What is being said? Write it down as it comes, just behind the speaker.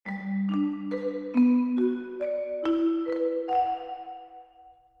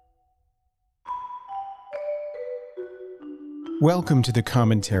Welcome to The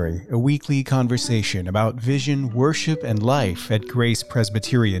Commentary, a weekly conversation about vision, worship, and life at Grace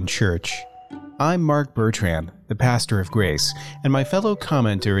Presbyterian Church. I'm Mark Bertrand, the pastor of Grace, and my fellow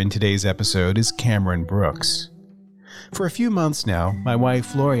commenter in today's episode is Cameron Brooks. For a few months now, my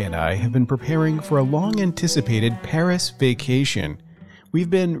wife Lori and I have been preparing for a long-anticipated Paris vacation. We've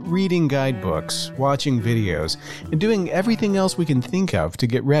been reading guidebooks, watching videos, and doing everything else we can think of to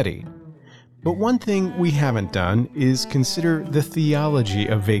get ready. But one thing we haven't done is consider the theology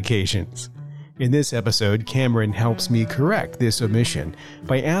of vacations. In this episode, Cameron helps me correct this omission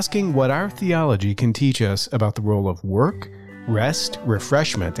by asking what our theology can teach us about the role of work, rest,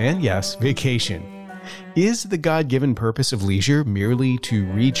 refreshment, and yes, vacation. Is the God-given purpose of leisure merely to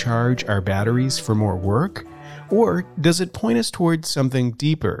recharge our batteries for more work? Or does it point us towards something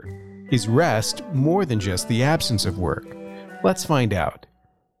deeper? Is rest more than just the absence of work? Let's find out.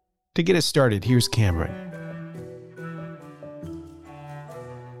 To get us started, here's Cameron.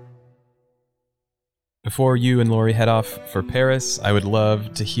 Before you and Lori head off for Paris, I would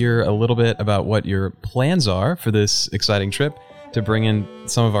love to hear a little bit about what your plans are for this exciting trip, to bring in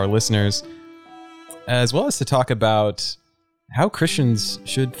some of our listeners, as well as to talk about how Christians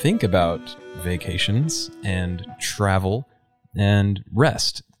should think about vacations and travel and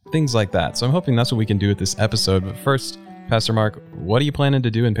rest, things like that. So I'm hoping that's what we can do with this episode. But first, Pastor Mark, what are you planning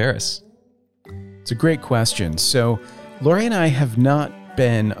to do in Paris? It's a great question. So Lori and I have not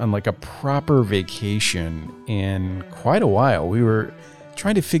been on like a proper vacation in quite a while. We were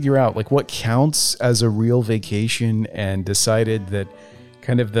trying to figure out like what counts as a real vacation and decided that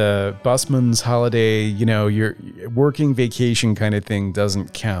kind of the busman's holiday, your working vacation kind of thing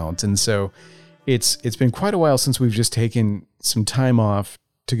doesn't count. And so it's been quite a while since we've just taken some time off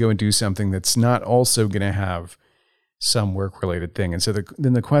to go and do something that's not also going to have some work-related thing. And so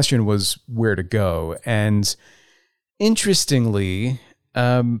then the question was where to go. And interestingly,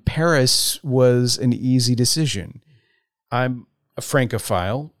 Paris was an easy decision. I'm a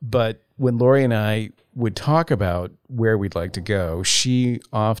Francophile, but when Lori and I would talk about where we'd like to go, she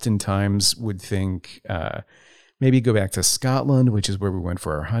oftentimes would think maybe go back to Scotland, which is where we went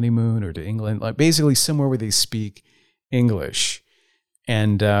for our honeymoon, or to England, like basically somewhere where they speak English.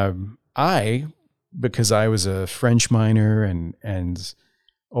 And because I was a French minor and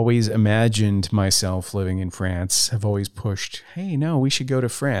always imagined myself living in France, have always pushed, hey, no, we should go to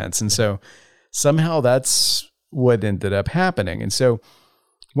France. And so somehow that's what ended up happening. And so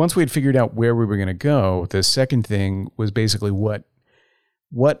once we had figured out where we were going to go, the second thing was basically what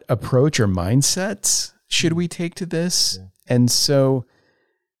approach or mindset should we take to this? Yeah. And so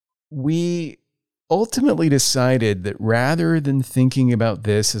we ultimately decided that rather than thinking about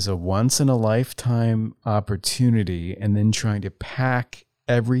this as a once-in-a-lifetime opportunity and then trying to pack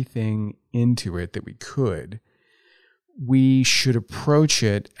everything into it that we could, we should approach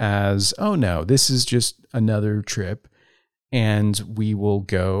it as, oh no, this is just another trip, and we will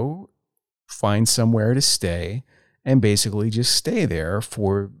go find somewhere to stay and basically just stay there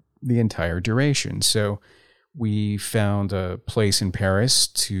for the entire duration. So we found a place in Paris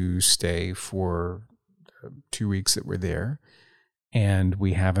to stay for 2 weeks that we're there, and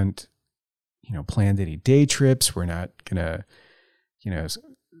we haven't, planned any day trips. We're not gonna,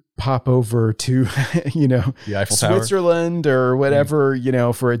 pop over to, the Eiffel Switzerland Tower or whatever,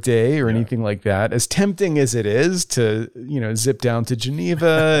 for a day or anything like that. As tempting as it is to, zip down to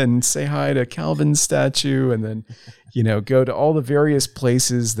Geneva and say hi to Calvin's statue, and then, go to all the various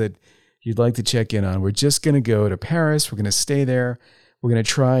places that you'd like to check in on. We're just going to go to Paris. We're going to stay there. We're going to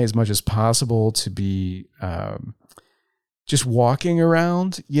try as much as possible to be just walking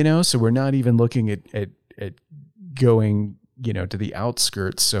around, so we're not even looking at going, to the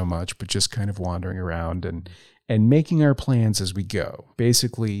outskirts so much, but just kind of wandering around and making our plans as we go.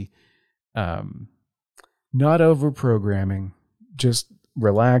 Basically, not over-programming, just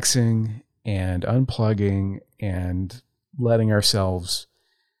relaxing and unplugging and letting ourselves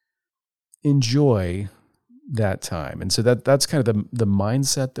enjoy that time. And so that's kind of the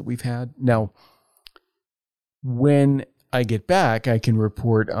mindset that we've had. Now, when I get back, I can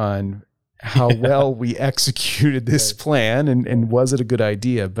report on how well we executed this plan and was it a good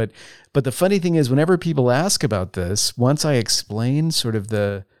idea. But the funny thing is, whenever people ask about this, once I explain sort of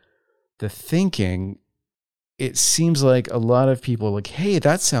the thinking, it seems like a lot of people are like, hey,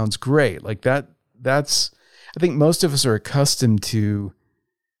 that sounds great. Like that's, I think most of us are accustomed to,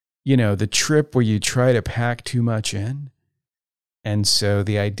 the trip where you try to pack too much in. And so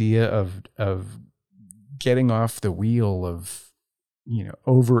the idea of getting off the wheel of,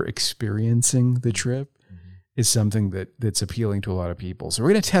 over experiencing the trip is something that's appealing to a lot of people. So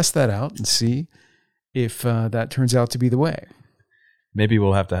we're going to test that out and see if that turns out to be the way. Maybe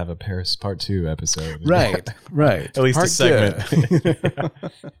we'll have to have a Paris Part 2 episode. Right. At least Part a segment.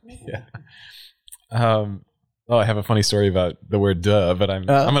 Yeah. I have a funny story about the word duh, but I'm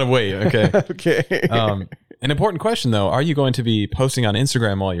going to wait. Okay. Okay. An important question, though. Are you going to be posting on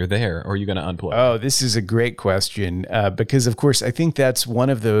Instagram while you're there, or are you going to unplug? Oh, this is a great question because, of course, I think that's one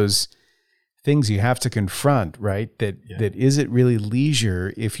of those things you have to confront, right? That is it really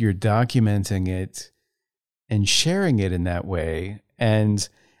leisure if you're documenting it and sharing it in that way? And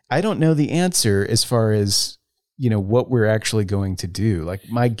I don't know the answer as far as, what we're actually going to do. Like,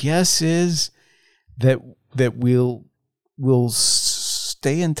 my guess is that we'll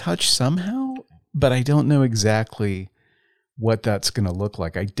stay in touch somehow, but I don't know exactly what that's going to look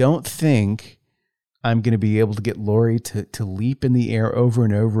like. I don't think I'm going to be able to get Lori to leap in the air over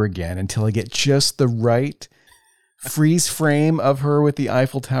and over again until I get just the right freeze frame of her with the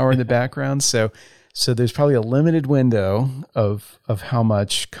Eiffel Tower in the background. So there's probably a limited window of how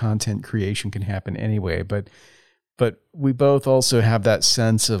much content creation can happen anyway. But we both also have that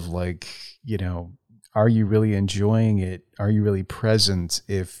sense of like, are you really enjoying it? Are you really present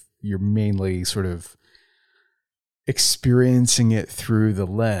if you're mainly sort of experiencing it through the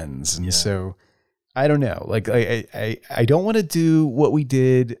lens? And so I don't know. Like I don't want to do what we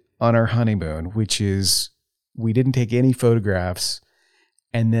did on our honeymoon, which is we didn't take any photographs.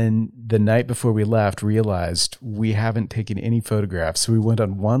 And then the night before we left, realized we haven't taken any photographs. So we went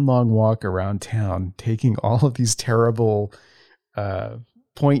on one long walk around town, taking all of these terrible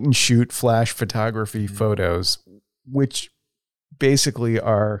point and shoot flash photography photos, which basically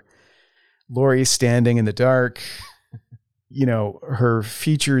are Lori standing in the dark, her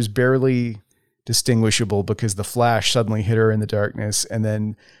features barely distinguishable because the flash suddenly hit her in the darkness. And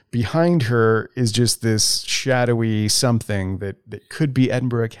then behind her is just this shadowy something that could be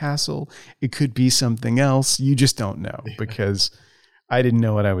Edinburgh Castle. It could be something else. You just don't know because I didn't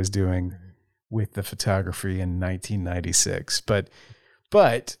know what I was doing with the photography in 1996. But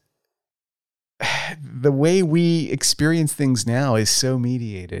the way we experience things now is so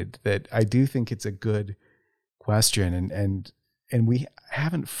mediated that I do think it's a good question. And we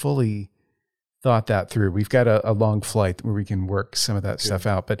haven't fully thought that through. We've got a long flight where we can work some of that stuff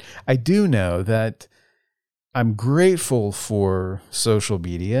out. But I do know that I'm grateful for social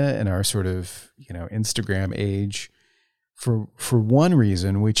media and our sort of, Instagram age for one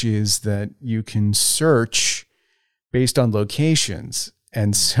reason, which is that you can search based on locations.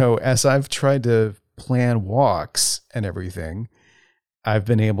 And so as I've tried to plan walks and everything, I've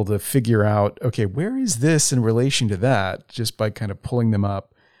been able to figure out, okay, where is this in relation to that, just by kind of pulling them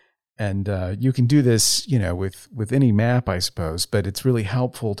up. And you can do this, with any map, I suppose, but it's really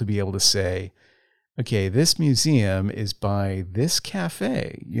helpful to be able to say, okay, this museum is by this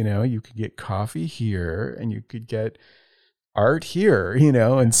cafe. You could get coffee here and you could get art here,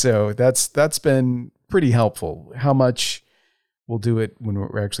 and so that's been pretty helpful. How much we'll do it when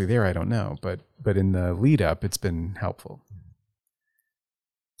we're actually there, I don't know, but in the lead up, it's been helpful.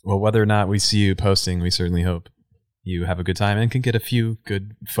 Well, whether or not we see you posting, we certainly hope you have a good time and can get a few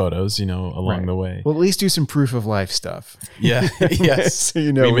good photos, along the way. Well, at least do some proof of life stuff. Yeah. Yes. So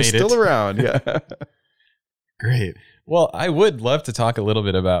we're still around. Yeah. Great. Well, I would love to talk a little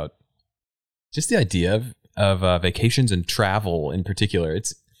bit about just the idea of vacations and travel in particular.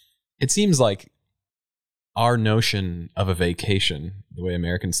 It seems like our notion of a vacation, the way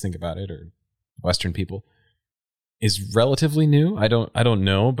Americans think about it, or Western people, is relatively new. I don't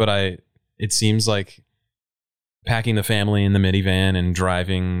know, but it seems like packing the family in the minivan and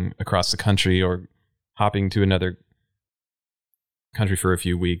driving across the country or hopping to another country for a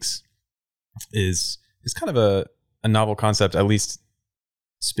few weeks is kind of a novel concept, at least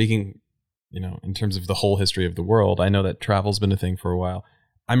speaking, in terms of the whole history of the world. I know that travel's been a thing for a while.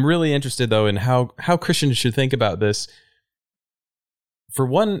 I'm really interested, though, in how Christians should think about this for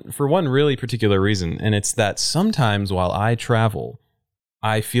one really particular reason, and it's that sometimes while I travel,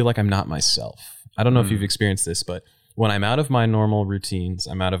 I feel like I'm not myself. I don't know if you've experienced this, but when I'm out of my normal routines,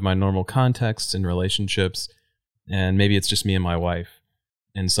 I'm out of my normal contexts and relationships, and maybe it's just me and my wife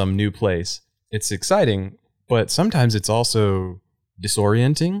in some new place, it's exciting, but sometimes it's also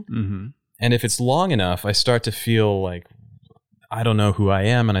disorienting. Mm-hmm. And if it's long enough, I start to feel like I don't know who I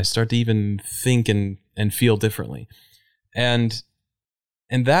am, and I start to even think and feel differently. And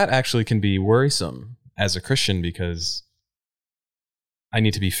that actually can be worrisome as a Christian because I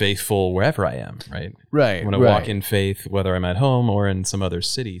need to be faithful wherever I am, right? Right. I want to walk in faith, whether I'm at home or in some other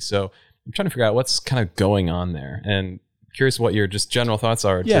city. So I'm trying to figure out what's kind of going on there. And curious what your just general thoughts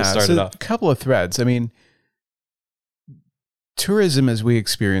are to start it off. A couple of threads. I mean, tourism as we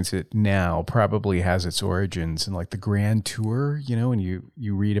experience it now probably has its origins in like the Grand Tour, and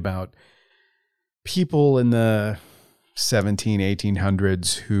you read about people in the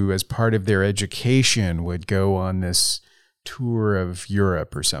 1800s who, as part of their education, would go on this tour of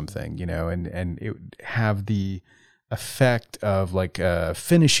Europe or something, and it would have the effect of like a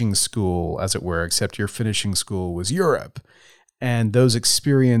finishing school, as it were, except your finishing school was Europe. And those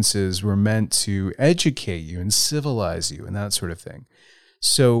experiences were meant to educate you and civilize you and that sort of thing.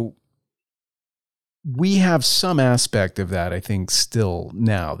 So we have some aspect of that, I think, still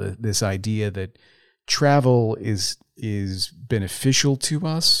now, this idea that travel is beneficial to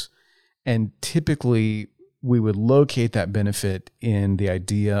us. And typically we would locate that benefit in the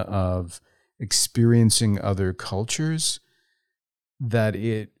idea of experiencing other cultures, that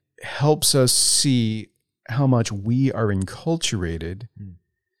it helps us see how much we are enculturated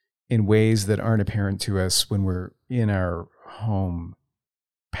in ways that aren't apparent to us when we're in our home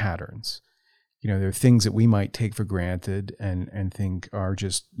patterns. There are things that we might take for granted and think are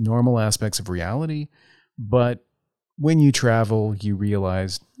just normal aspects of reality. But when you travel, you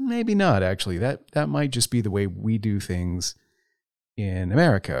realize maybe not actually. That might just be the way we do things in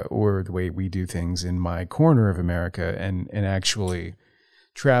America, or the way we do things in my corner of America, and actually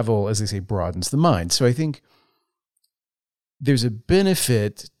travel, as they say, broadens the mind. So I think there's a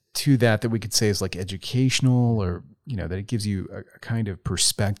benefit to that we could say is like educational, or, that it gives you a kind of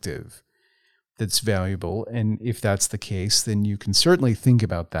perspective that's valuable. And if that's the case, then you can certainly think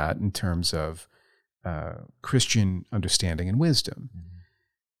about that in terms of Christian understanding and wisdom. Mm-hmm.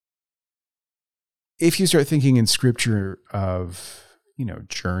 If you start thinking in Scripture of,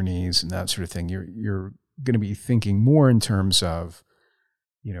 journeys and that sort of thing, you're going to be thinking more in terms of,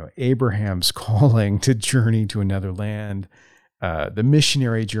 Abraham's calling to journey to another land, the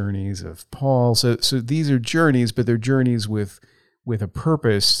missionary journeys of Paul. So these are journeys, but they're journeys with a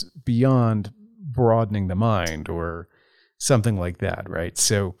purpose beyond broadening the mind or something like that, right?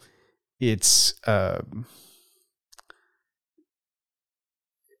 So it's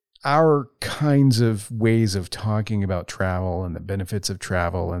our kinds of ways of talking about travel and the benefits of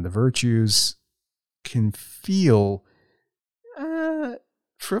travel and the virtues can feel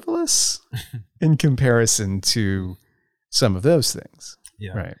frivolous in comparison to some of those things.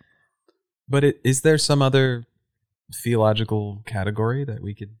 Yeah. Right. But is there some other theological category that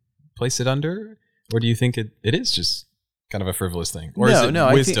we could place it under? Or do you think it is just kind of a frivolous thing? Or is it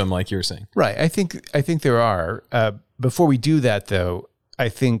wisdom, like you were saying? Right. I think there are. Before we do that, though, I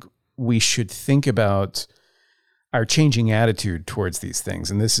think we should think about our changing attitude towards these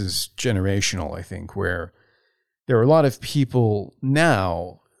things. And this is generational, I think, where there are a lot of people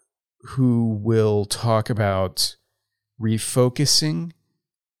now who will talk about refocusing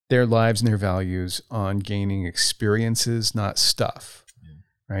their lives and their values on gaining experiences, not stuff.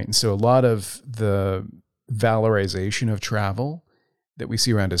 Yeah. Right. And so a lot of the valorization of travel that we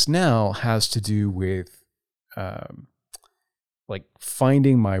see around us now has to do with like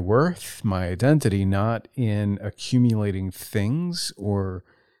finding my worth, my identity, not in accumulating things or,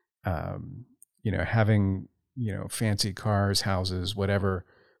 having, fancy cars, houses, whatever,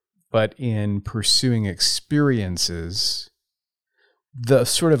 but in pursuing experiences. The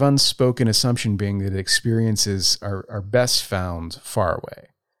sort of unspoken assumption being that experiences are best found far away,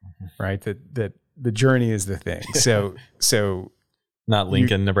 right? That the journey is the thing. So not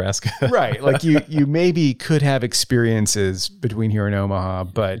Lincoln, Nebraska. Right. Like you maybe could have experiences between here and Omaha,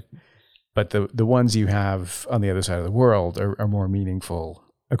 but the ones you have on the other side of the world are more meaningful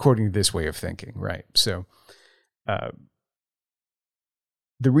according to this way of thinking. Right. So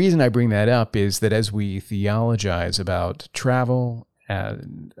the reason I bring that up is that as we theologize about travel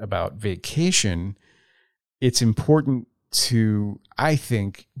and about vacation, it's important to, I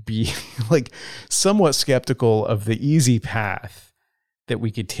think, be like somewhat skeptical of the easy path that we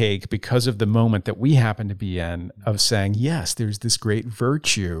could take because of the moment that we happen to be in, of saying, yes, there's this great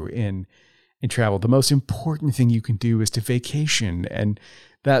virtue in travel. The most important thing you can do is to vacation and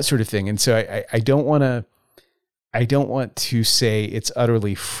that sort of thing. And so I don't want to say it's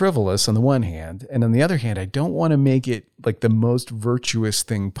utterly frivolous on the one hand. And on the other hand, I don't want to make it like the most virtuous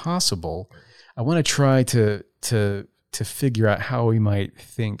thing possible. I want to try to figure out how we might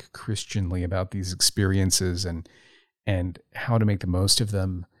think Christianly about these experiences and how to make the most of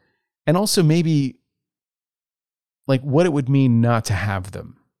them. And also maybe like what it would mean not to have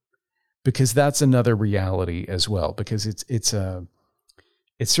them, because that's another reality as well, because it's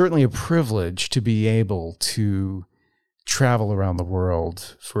certainly a privilege to be able to travel around the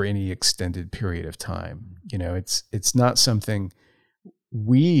world for any extended period of time. It's not something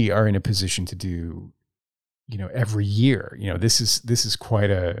we are in a position to do, every year. This is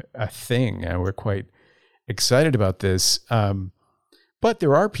quite a thing, and we're quite excited about this. But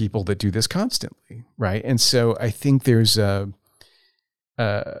there are people that do this constantly, right? And so I think there's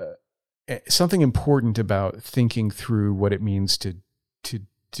something important about thinking through what it means to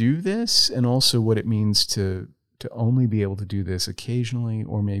do this, and also what it means to only be able to do this occasionally,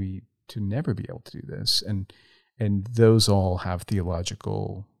 or maybe to never be able to do this. And those all have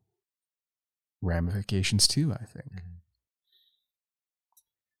theological ramifications too, I think.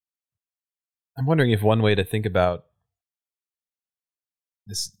 I'm wondering if one way to think about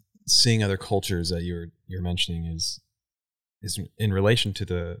this seeing other cultures that you're mentioning is in relation to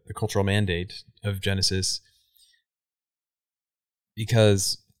the cultural mandate of Genesis.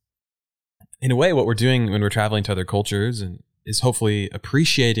 Because in a way, what we're doing when we're traveling to other cultures is hopefully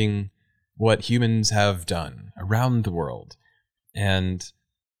appreciating what humans have done around the world. And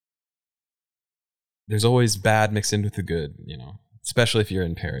there's always bad mixed in with the good, especially if you're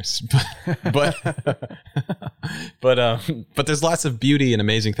in Paris. But there's lots of beauty and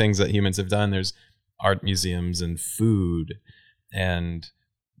amazing things that humans have done. There's art museums and food and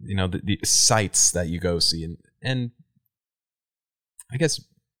the sites that you go see, and I guess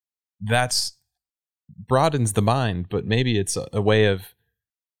that's broadens the mind, but maybe it's a way of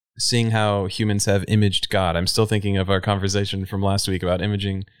seeing how humans have imaged God. I'm still thinking of our conversation from last week about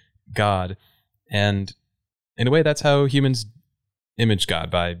imaging God, and in a way that's how humans image God,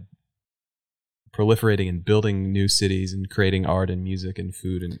 by proliferating and building new cities and creating art and music and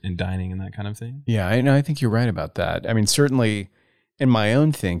food and dining and that kind of thing. Yeah, I think you're right about that. I mean, certainly in my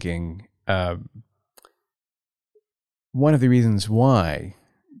own thinking, one of the reasons why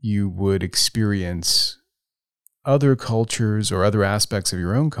you would experience other cultures or other aspects of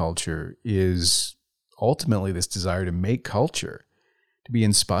your own culture is ultimately this desire to make culture, to be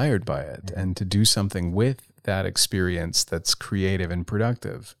inspired by it, and to do something with that experience that's creative and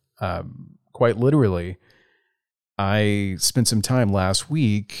productive. Quite literally, I spent some time last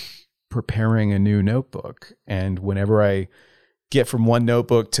week preparing a new notebook, and whenever I get from one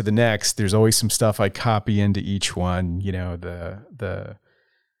notebook to the next, there's always some stuff I copy into each one. The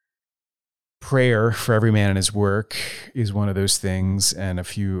prayer for every man in his work is one of those things, and a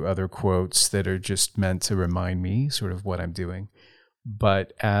few other quotes that are just meant to remind me sort of what I'm doing.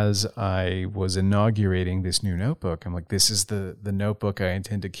 But as I was inaugurating this new notebook, I'm like, this is the notebook I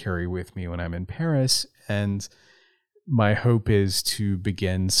intend to carry with me when I'm in Paris. And my hope is to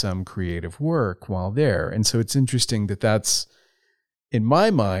begin some creative work while there. And so it's interesting that that's, in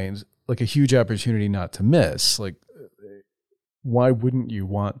my mind, like a huge opportunity not to miss. Like, why wouldn't you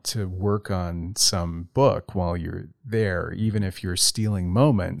want to work on some book while you're there, even if you're stealing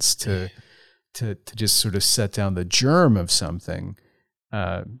moments to just sort of set down the germ of something?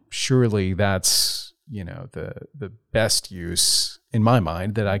 Surely that's, the best use in my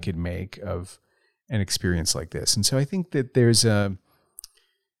mind that I could make of an experience like this. And so I think that there's a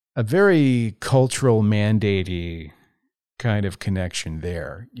very cultural mandate-y kind of connection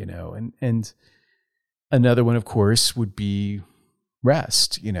there, and another one, of course, would be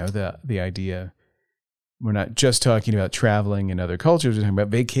rest. The idea, we're not just talking about traveling in other cultures, we're talking about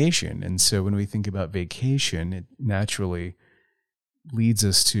vacation. And so when we think about vacation, it naturally leads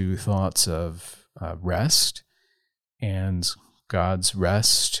us to thoughts of rest, and God's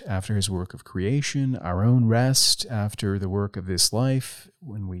rest after his work of creation, our own rest after the work of this life,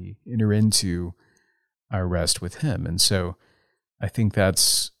 when we enter into our rest with him. And so I think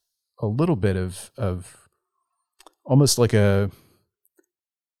that's a little bit of almost like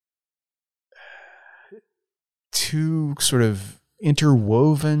two sort of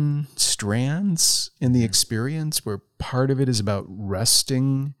interwoven strands in the experience, where part of it is about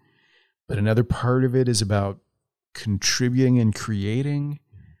resting, but another part of it is about contributing and creating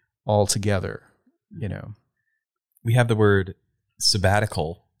all together. We have the word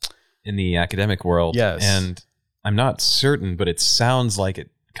sabbatical in the academic world. Yes. And I'm not certain, but it sounds like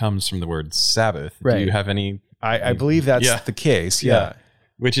it comes from the word Sabbath. Right. Do you have any? I believe that's the case. Yeah.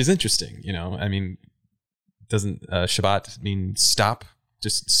 Which is interesting. I mean, doesn't Shabbat mean stop,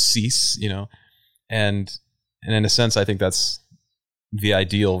 just cease, and in a sense, I think that's the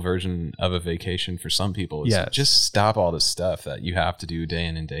ideal version of a vacation for some people. Is just stop all the stuff that you have to do day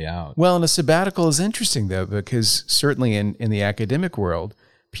in and day out. Well, and a sabbatical is interesting, though, because certainly in the academic world,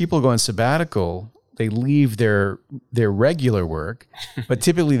 people go on sabbatical, they leave their regular work, but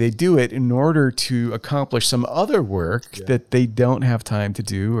typically they do it in order to accomplish some other work that they don't have time to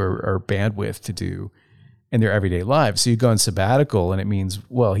do or bandwidth to do in their everyday lives. So you go on sabbatical and it means,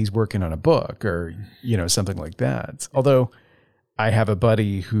 well, he's working on a book or, something like that. Although I have a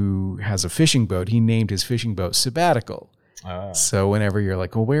buddy who has a fishing boat. He named his fishing boat Sabbatical. So whenever you're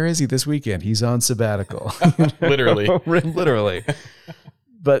like, well, where is he this weekend? He's on sabbatical. Literally. Literally.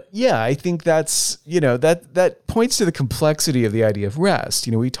 But yeah, I think that's, that points to the complexity of the idea of rest.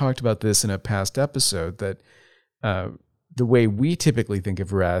 We talked about this in a past episode, that the way we typically think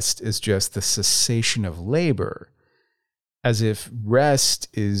of rest is just the cessation of labor, as if rest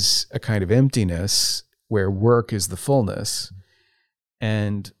is a kind of emptiness where work is the fullness.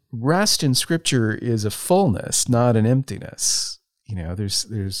 And rest in Scripture is a fullness, not an emptiness.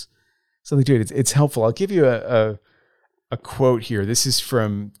 There's something to it. It's helpful. I'll give you a quote here. This is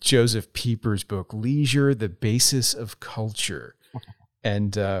from Joseph Pieper's book, Leisure, the Basis of Culture.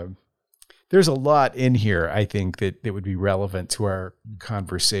 And there's a lot in here, I think, that would be relevant to our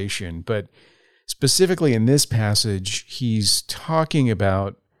conversation. But specifically in this passage, he's talking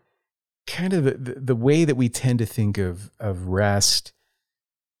about kind of the way that we tend to think of rest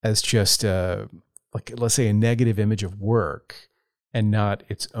as just let's say a negative image of work and not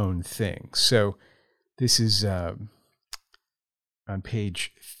its own thing. So this is on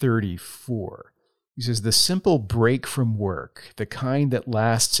page 34. He says, the simple break from work, the kind that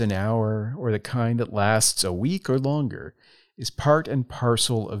lasts an hour or the kind that lasts a week or longer, is part and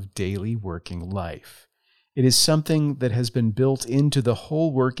parcel of daily working life. It is something that has been built into the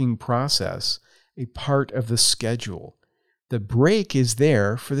whole working process, a part of the schedule. The break is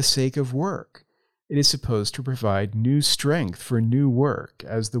there for the sake of work. It is supposed to provide new strength for new work,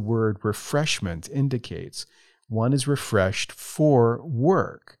 as the word refreshment indicates. One is refreshed for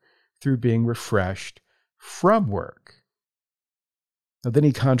work through being refreshed from work. Now, then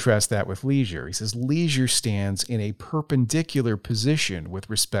he contrasts that with leisure. He says, leisure stands in a perpendicular position with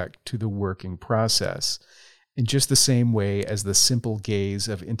respect to the working process, in just the same way as the simple gaze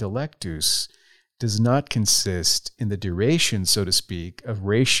of intellectus does not consist in the duration, so to speak, of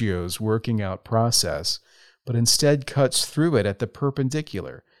ratio's working out process, but instead cuts through it at the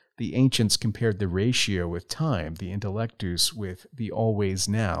perpendicular. The ancients compared the ratio with time, the intellectus with the always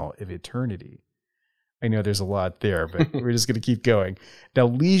now of eternity. I know there's a lot there, but we're just going to keep going. Now,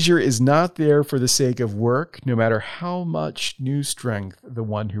 leisure is not there for the sake of work, no matter how much new strength the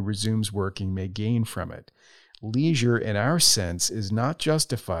one who resumes working may gain from it. Leisure, in our sense, is not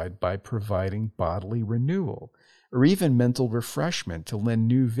justified by providing bodily renewal or even mental refreshment to lend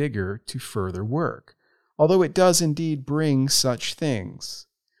new vigor to further work, although it does indeed bring such things.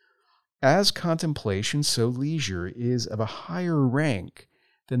 As contemplation, so leisure is of a higher rank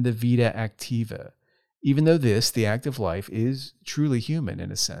than the vita activa, even though this, the active life, is truly human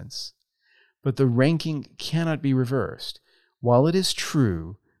in a sense. But the ranking cannot be reversed. While it is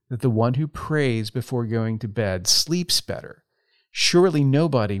true that the one who prays before going to bed sleeps better, surely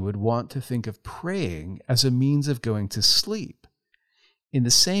nobody would want to think of praying as a means of going to sleep. In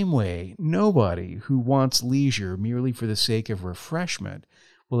the same way, nobody who wants leisure merely for the sake of refreshment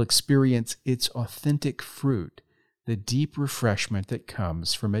will experience its authentic fruit, the deep refreshment that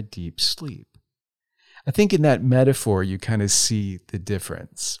comes from a deep sleep. I think in that metaphor, you kind of see the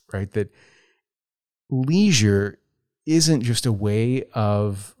difference, right? That leisure isn't just a way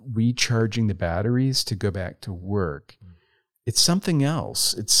of recharging the batteries to go back to work. It's something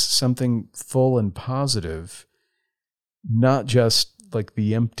else. It's something full and positive, not just like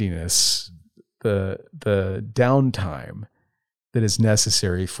the emptiness, the downtime that is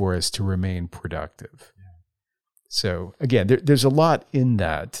necessary for us to remain productive. So again, there's a lot in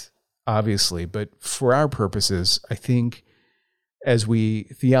that, obviously, but for our purposes, I think as we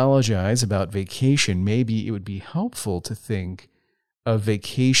theologize about vacation, maybe it would be helpful to think of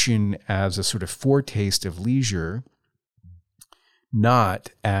vacation as a sort of foretaste of leisure,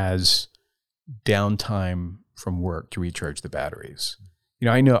 not as downtime from work to recharge the batteries.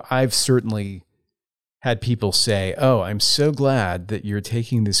 I know I've certainly had people say, oh, I'm so glad that you're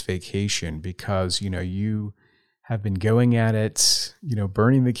taking this vacation because, you have been going at it,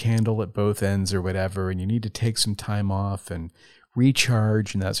 burning the candle at both ends or whatever, and you need to take some time off and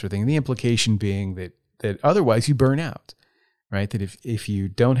recharge and that sort of thing. And the implication being that otherwise you burn out, right? That if you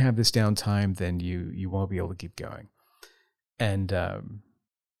don't have this downtime, then you won't be able to keep going. And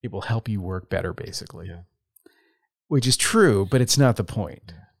it will help you work better, basically. Yeah. Which is true, but it's not the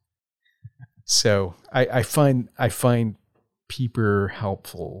point. So I find Pieper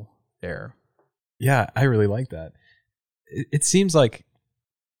helpful there. Yeah, I really like that. It seems like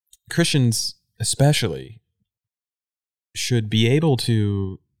Christians especially should be able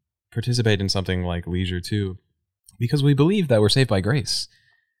to participate in something like leisure too, because we believe that we're saved by grace.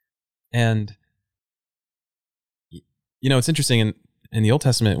 And, it's interesting in the Old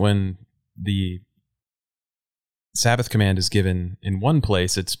Testament when the Sabbath command is given in one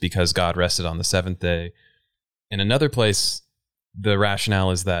place, it's because God rested on the seventh day. In another place, the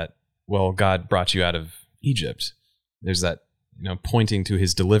rationale is that, well, God brought you out of Egypt. There's that, pointing to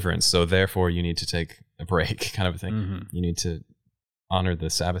his deliverance. So therefore you need to take a break kind of a thing. Mm-hmm. You need to honor the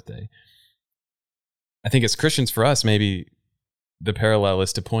Sabbath day. I think as Christians, for us, maybe the parallel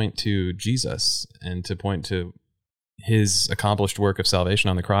is to point to Jesus and to point to his accomplished work of salvation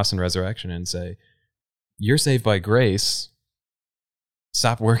on the cross and resurrection and say, you're saved by grace.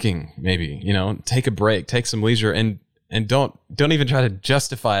 Stop working, maybe, take a break, take some leisure, and don't even try to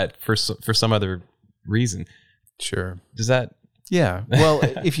justify it for some other reason. Sure. Does that? Yeah. Well,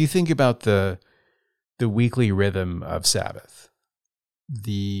 if you think about the weekly rhythm of Sabbath,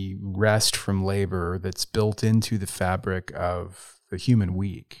 the rest from labor that's built into the fabric of the human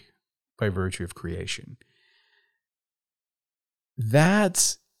week by virtue of creation,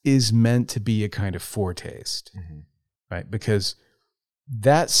 that is meant to be a kind of foretaste, right? Because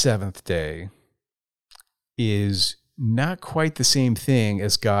that seventh day is not quite the same thing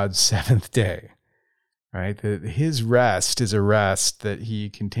as God's seventh day, right? His rest is a rest that he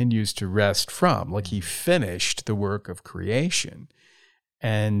continues to rest from, like he finished the work of creation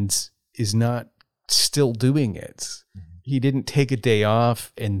and is not still doing it. He didn't take a day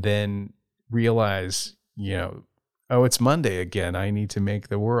off and then realize, oh, it's Monday again. I need to make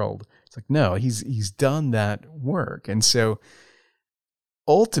the world. It's like, no, he's done that work. And so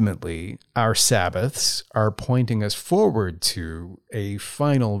ultimately, our Sabbaths are pointing us forward to a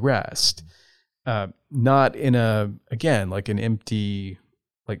final rest, not in like an empty,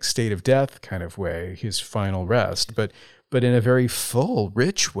 like state of death kind of way, his final rest, but in a very full,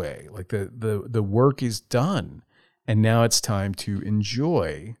 rich way. Like the work is done, and now it's time to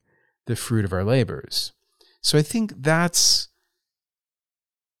enjoy the fruit of our labors. So I think that's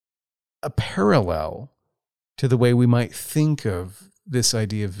a parallel to the way we might think of this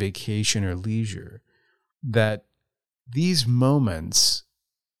idea of vacation or leisure, that these moments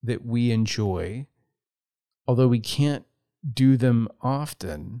that we enjoy, although we can't do them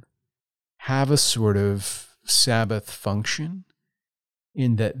often, have a sort of Sabbath function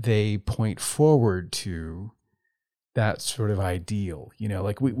in that they point forward to that sort of ideal.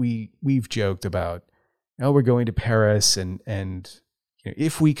 Like we've joked about, oh, we're going to Paris and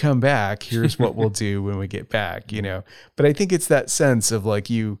if we come back, here's what we'll do when we get back, But I think it's that sense of like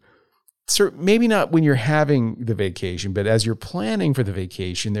maybe not when you're having the vacation, but as you're planning for the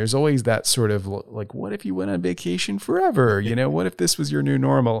vacation, there's always that sort of like, what if you went on vacation forever? What if this was your new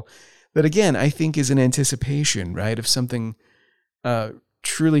normal? That again, I think is an anticipation, right, of something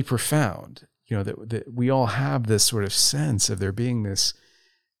truly profound. That we all have this sort of sense of there being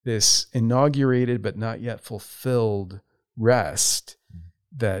this inaugurated but not yet fulfilled rest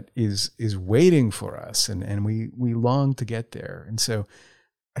that is waiting for us, and we long to get there. And so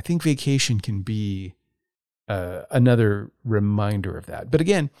I think vacation can be another reminder of that. But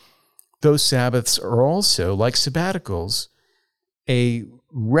again, those Sabbaths are also, like sabbaticals, a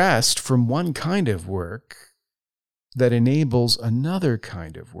rest from one kind of work that enables another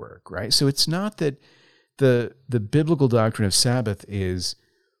kind of work, right? So it's not that the biblical doctrine of Sabbath is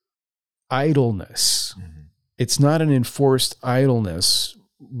idleness. It's not an enforced idleness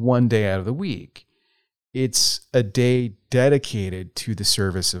one day out of the week. It's a day dedicated to the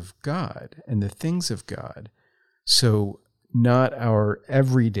service of God and the things of God. So not our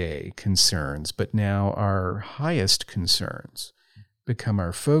everyday concerns, but now our highest concerns become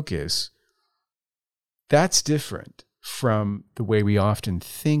our focus. That's different from the way we often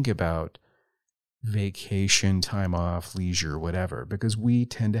think about vacation, time off, leisure, whatever, because we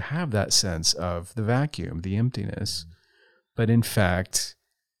tend to have that sense of the vacuum, the emptiness. But in fact,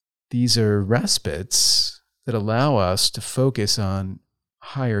 these are respites that allow us to focus on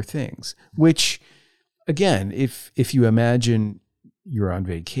higher things, which, again, if you imagine you're on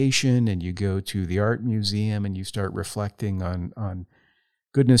vacation and you go to the art museum and you start reflecting on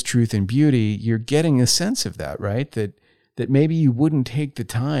goodness, truth, and beauty, you're getting a sense of that, right? That maybe you wouldn't take the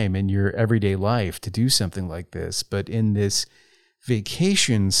time in your everyday life to do something like this, but in this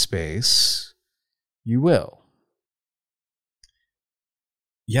vacation space, you will.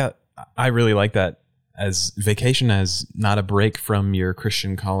 Yeah, I really like that as vacation as not a break from your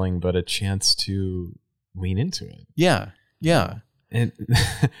Christian calling, but a chance to lean into it. Yeah. And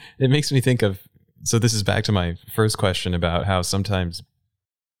it makes me think of, so this is back to my first question about how sometimes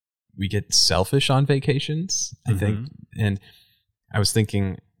we get selfish on vacations, I think. And I was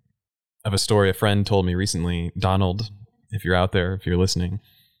thinking of a story a friend told me recently. Donald, if you're out there, if you're listening,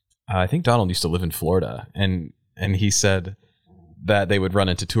 I think Donald used to live in Florida. And he said that they would run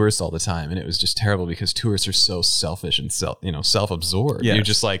into tourists all the time, and it was just terrible because tourists are so selfish and self-absorbed. Yes. You're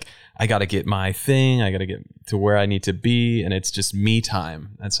just like, I got to get my thing, I got to get to where I need to be, and it's just me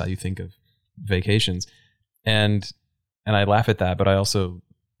time. That's how you think of vacations, and I laugh at that, but I also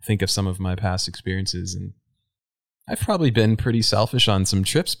think of some of my past experiences, and I've probably been pretty selfish on some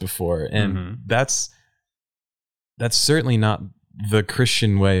trips before, and that's certainly not the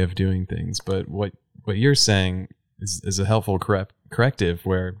Christian way of doing things. But what you're saying is a helpful corrective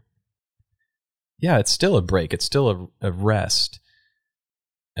where, yeah, it's still a break. It's still a rest,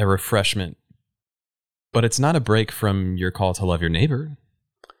 a refreshment, but it's not a break from your call to love your neighbor.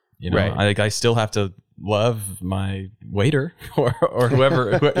 Right. I still have to love my waiter or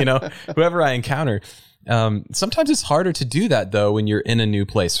whoever, whoever I encounter. Sometimes it's harder to do that though, when you're in a new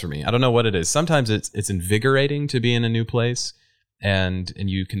place for me. I don't know what it is. Sometimes it's invigorating to be in a new place and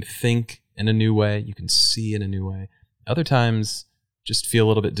you can think in a new way, you can see in a new way. Other times just feel a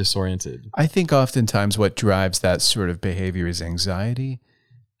little bit disoriented. I think oftentimes what drives that sort of behavior is anxiety,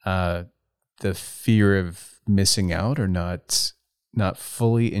 the fear of missing out or not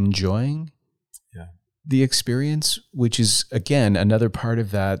fully enjoying the experience, which is, again, another part of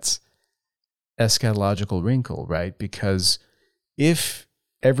that eschatological wrinkle, right? Because if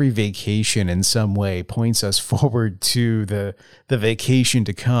every vacation in some way points us forward to the vacation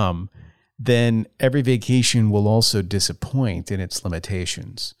to come, then every vacation will also disappoint in its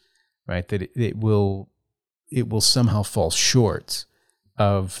limitations, right? That it will somehow fall short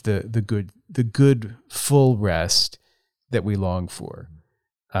of the good full rest that we long for.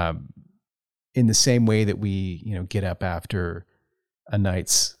 In the same way that we, get up after a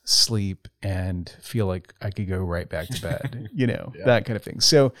night's sleep and feel like I could go right back to bed, that kind of thing.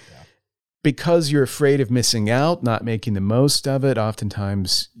 So because you're afraid of missing out, not making the most of it,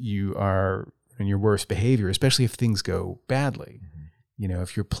 oftentimes you are in your worst behavior, especially if things go badly.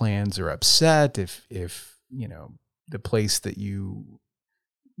 If your plans are upset, if the place that you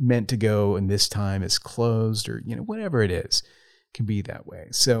meant to go and this time is closed, or, whatever it is, can be that way.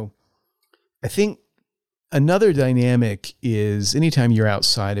 So I think another dynamic is anytime you're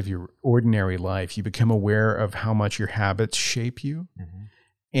outside of your ordinary life, you become aware of how much your habits shape you.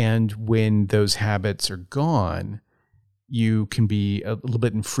 And when those habits are gone, you can be a little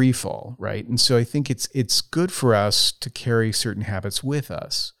bit in free fall, right? And so I think it's good for us to carry certain habits with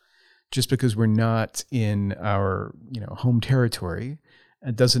us. Just because we're not in our home territory,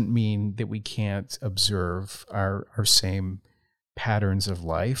 it doesn't mean that we can't observe our same patterns of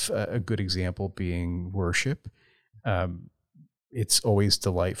life. A good example being worship. It's always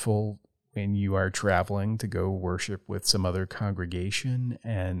delightful when you are traveling to go worship with some other congregation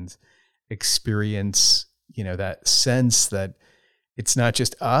and experience, that sense that it's not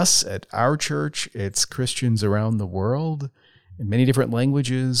just us at our church, it's Christians around the world in many different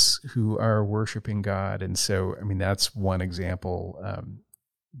languages who are worshiping God. And so, that's one example.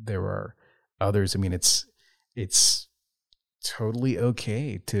 There are others. It's totally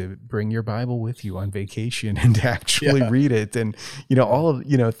okay to bring your Bible with you on vacation and to actually read it. And, all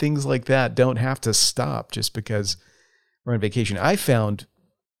of, things like that don't have to stop just because we're on vacation. I found,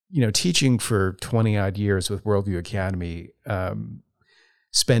 teaching for 20 odd years with Worldview Academy,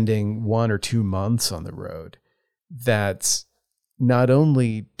 spending 1 or 2 months on the road, that not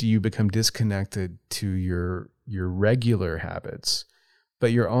only do you become disconnected to your regular habits,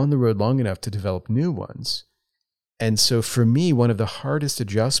 but you're on the road long enough to develop new ones. And so for me, one of the hardest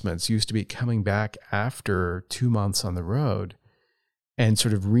adjustments used to be coming back after 2 months on the road and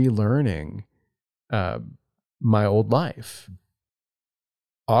sort of relearning my old life.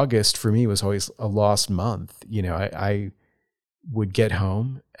 August for me was always a lost month. I would get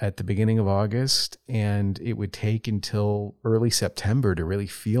home at the beginning of August and it would take until early September to really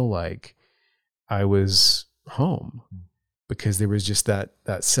feel like I was home. Because there was just that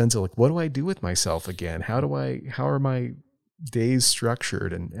sense of like, what do I do with myself again? How are my days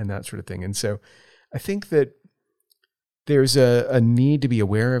structured and that sort of thing. And so I think that there's a need to be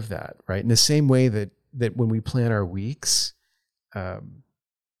aware of that, right? In the same way that when we plan our weeks,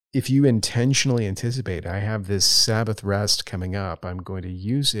 if you intentionally anticipate, I have this Sabbath rest coming up, I'm going to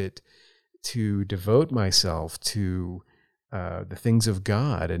use it to devote myself to the things of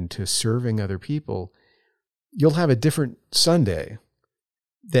God and to serving other people, you'll have a different Sunday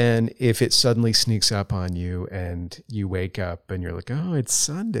than if it suddenly sneaks up on you and you wake up and you're like, oh, it's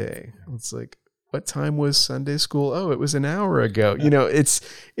Sunday. It's like, what time was Sunday school? Oh, it was an hour ago.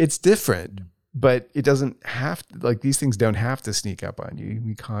 It's different, but it doesn't have to, like, these things don't have to sneak up on you. You can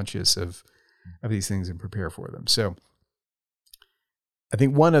be conscious of these things and prepare for them. So I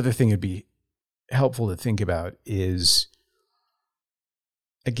think one other thing would be helpful to think about is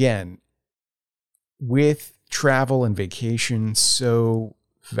again, with travel and vacation so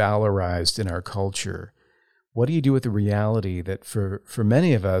valorized in our culture, what do you do with the reality that for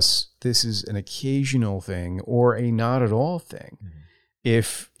many of us, this is an occasional thing or a not at all thing? Mm-hmm.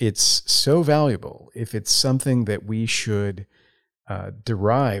 If it's so valuable, if it's something that we should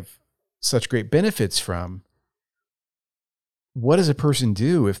derive such great benefits from, what does a person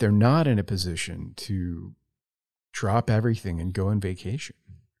do if they're not in a position to drop everything and go on vacation?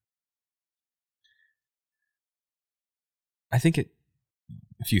 I think a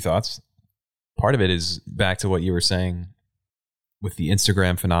few thoughts. Part of it is back to what you were saying with the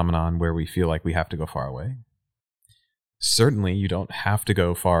Instagram phenomenon where we feel like we have to go far away. Certainly, you don't have to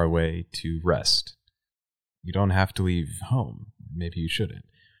go far away to rest. You don't have to leave home. Maybe you shouldn't.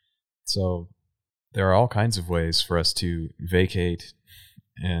 So there are all kinds of ways for us to vacate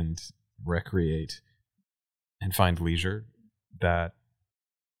and recreate and find leisure that,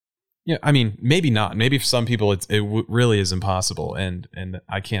 yeah, I mean, maybe not. Maybe for some people it really is impossible, and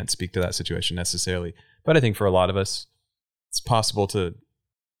I can't speak to that situation necessarily. But I think for a lot of us, it's possible to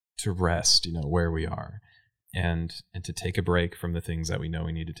rest, where we are, and to take a break from the things that we know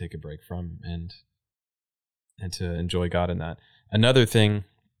we need to take a break from, and to enjoy God in that. Another thing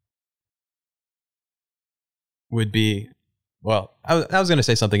would be, well, I was going to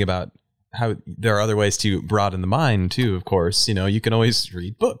say something about how there are other ways to broaden the mind too, of course. You can always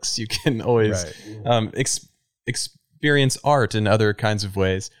read books. You can always experience art in other kinds of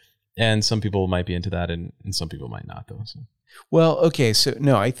ways. And some people might be into that and some people might not, though. So. Well, okay. So,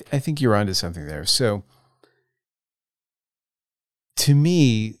 no, I think you're onto something there. So, to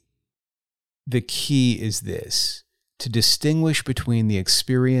me, the key is this: to distinguish between the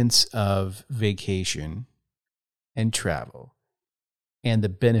experience of vacation and travel and the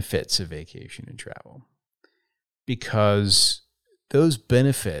benefits of vacation and travel, because those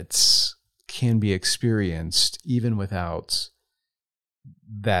benefits can be experienced even without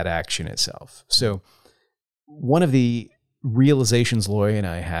that action itself. So one of the realizations Lori and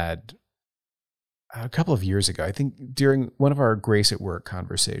I had a couple of years ago, I think during one of our Grace at Work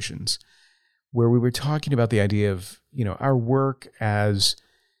conversations, where we were talking about the idea of, our work as,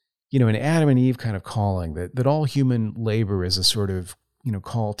 an Adam and Eve kind of calling, that all human labor is a sort of,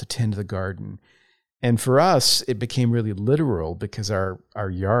 call to tend the garden. And for us, it became really literal because our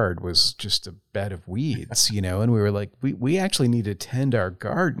yard was just a bed of weeds, and we were like, we actually need to tend our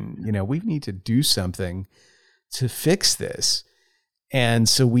garden. We need to do something to fix this. And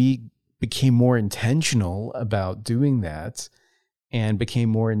so we became more intentional about doing that, and became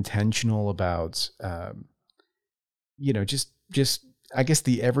more intentional about, just I guess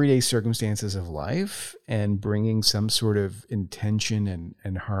the everyday circumstances of life, and bringing some sort of intention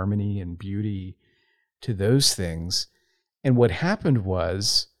and harmony and beauty to those things. And what happened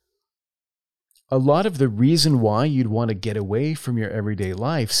was, a lot of the reason why you'd want to get away from your everyday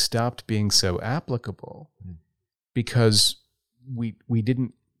life stopped being so applicable, because we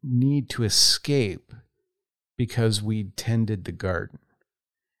didn't need to escape because we tended the garden.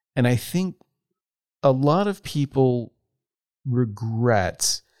 And I think a lot of people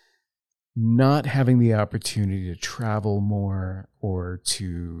regret not having the opportunity to travel more, or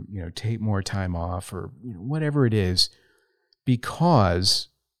to, take more time off, or, whatever it is, because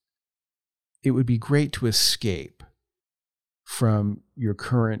it would be great to escape from your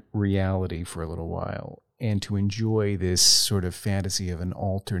current reality for a little while, and to enjoy this sort of fantasy of an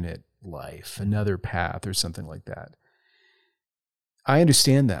alternate life, another path, or something like that. I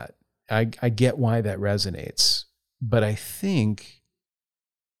understand that. I get why that resonates. But I think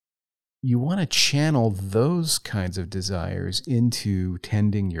you want to channel those kinds of desires into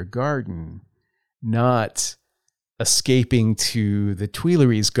tending your garden, not escaping to the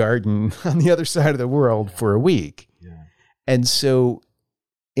Tuileries garden on the other side of the world for a week. Yeah. And so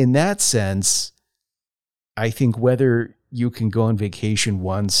in that sense, I think whether you can go on vacation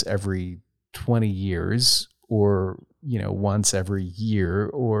once every 20 years, or, once every year,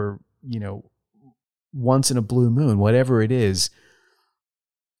 or, once in a blue moon, whatever it is,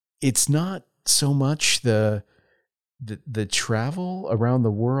 it's not so much the travel around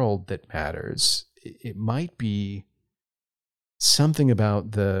the world that matters. It might be something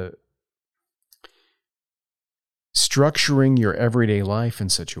about the structuring your everyday life in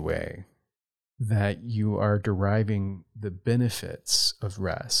such a way that you are deriving the benefits of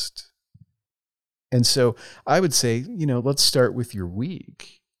rest. And so I would say, let's start with your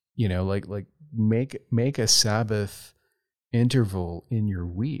week. Like make a Sabbath interval in your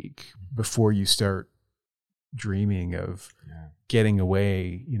week before you start dreaming of getting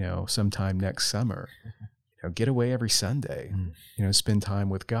away, sometime next summer. get away every Sunday, spend time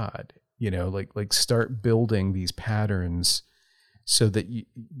with God, like start building these patterns so that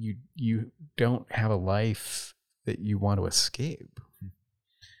you don't have a life that you want to escape.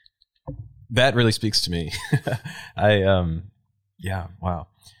 That really speaks to me. Wow.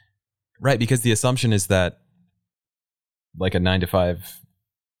 Right. Because the assumption is that like a 9-to-5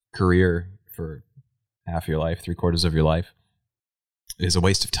 career for half your life, 3/4 of your life is a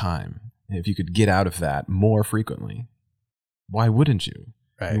waste of time. If you could get out of that more frequently, why wouldn't you?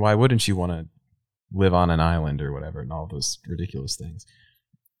 Right. And why wouldn't you want to live on an island or whatever and all those ridiculous things?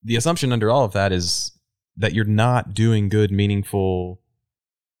 The assumption under all of that is that you're not doing good, meaningful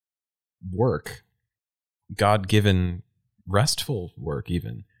work, God-given, restful work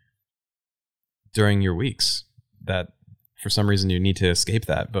even during your weeks, that for some reason you need to escape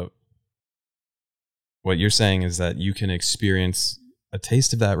that. But what you're saying is that you can experience a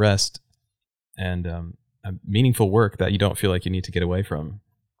taste of that rest and a meaningful work that you don't feel like you need to get away from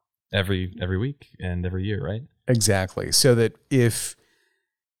every week and every year, right? Exactly. So that if,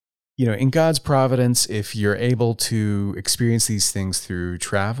 in God's providence, if you're able to experience these things through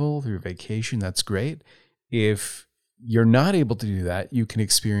travel, through vacation, that's great. If you're not able to do that, you can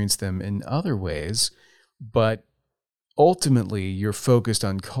experience them in other ways, but ultimately you're focused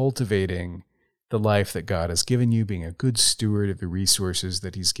on cultivating the life that God has given you, being a good steward of the resources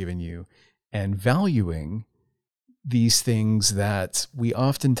that He's given you, and valuing these things that we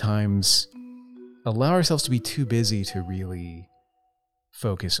oftentimes allow ourselves to be too busy to really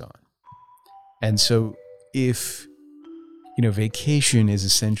focus on. And so if, vacation is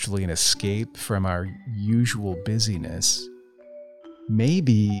essentially an escape from our usual busyness,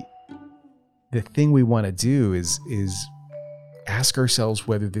 maybe the thing we want to do is ask ourselves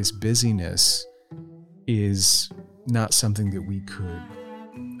whether this busyness is not something that we could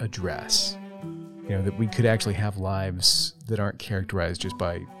address. That we could actually have lives that aren't characterized just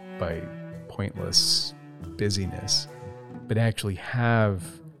by pointless busyness, but actually have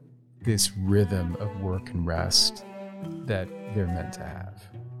this rhythm of work and rest that they're meant to have.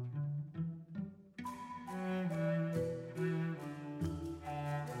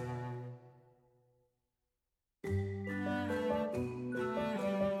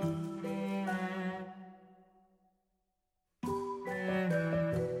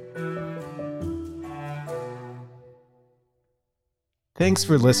 Thanks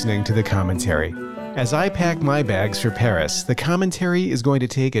for listening to The Commentary. As I pack my bags for Paris, The Commentary is going to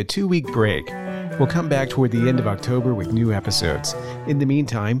take a 2-week break. We'll come back toward the end of October with new episodes. In the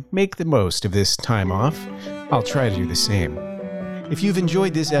meantime, make the most of this time off. I'll try to do the same. If you've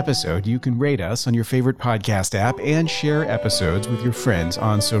enjoyed this episode, you can rate us on your favorite podcast app and share episodes with your friends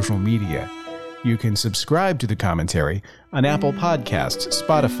on social media. You can subscribe to The Commentary on Apple Podcasts,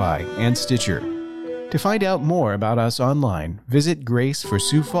 Spotify, and Stitcher. To find out more about us online, visit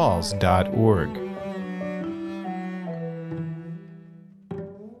graceforsiouxfalls.org.